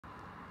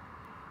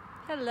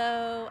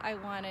Hello, I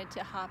wanted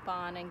to hop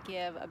on and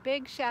give a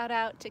big shout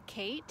out to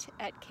Kate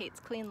at Kate's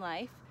Clean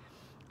Life.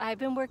 I've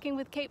been working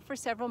with Kate for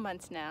several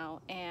months now,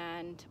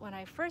 and when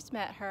I first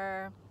met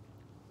her,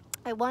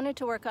 I wanted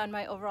to work on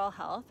my overall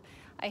health.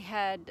 I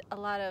had a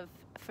lot of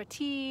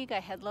fatigue, I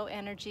had low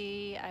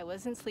energy, I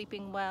wasn't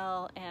sleeping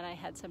well, and I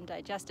had some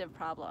digestive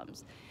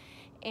problems.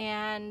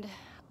 And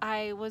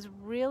I was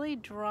really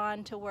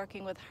drawn to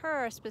working with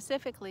her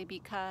specifically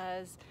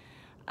because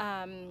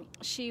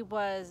she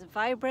was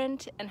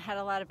vibrant and had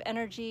a lot of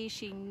energy.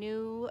 She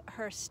knew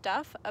her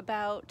stuff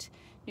about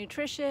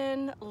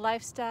nutrition,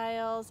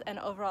 lifestyles, and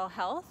overall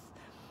health.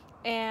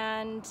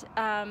 And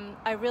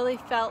I really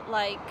felt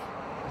like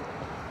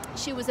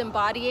she was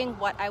embodying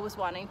what I was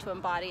wanting to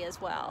embody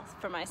as well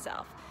for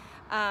myself.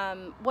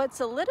 What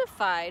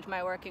solidified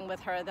my working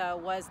with her, though,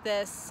 was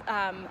this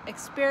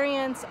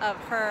experience of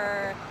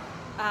her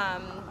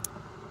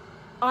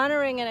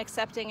honoring and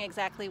accepting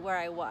exactly where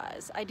I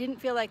was. I didn't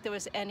feel like there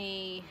was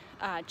any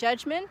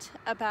judgment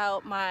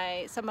about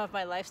some of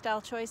my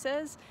lifestyle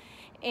choices,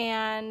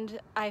 and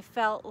I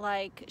felt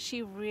like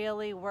she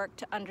really worked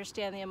to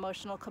understand the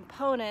emotional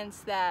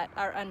components that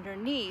are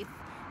underneath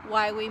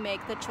why we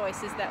make the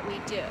choices that we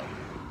do.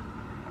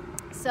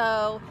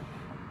 So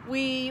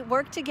we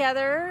worked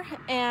together,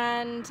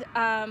 and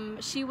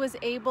she was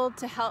able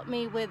to help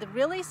me with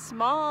really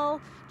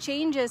small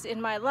changes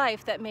in my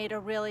life that made a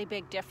really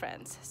big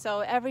difference. So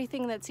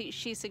everything that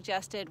she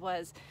suggested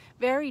was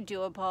very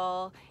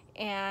doable,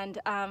 and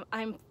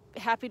I'm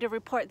happy to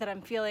report that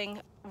I'm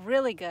feeling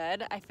really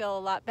good. I feel a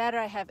lot better.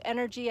 I have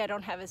energy. I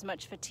don't have as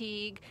much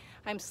fatigue.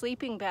 I'm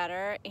sleeping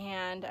better,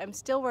 and I'm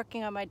still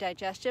working on my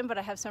digestion, but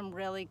I have some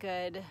really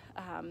good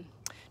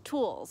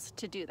tools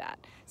to do that.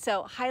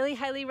 So highly,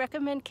 highly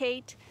recommend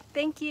Kate.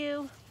 Thank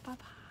you.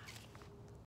 Bye-bye.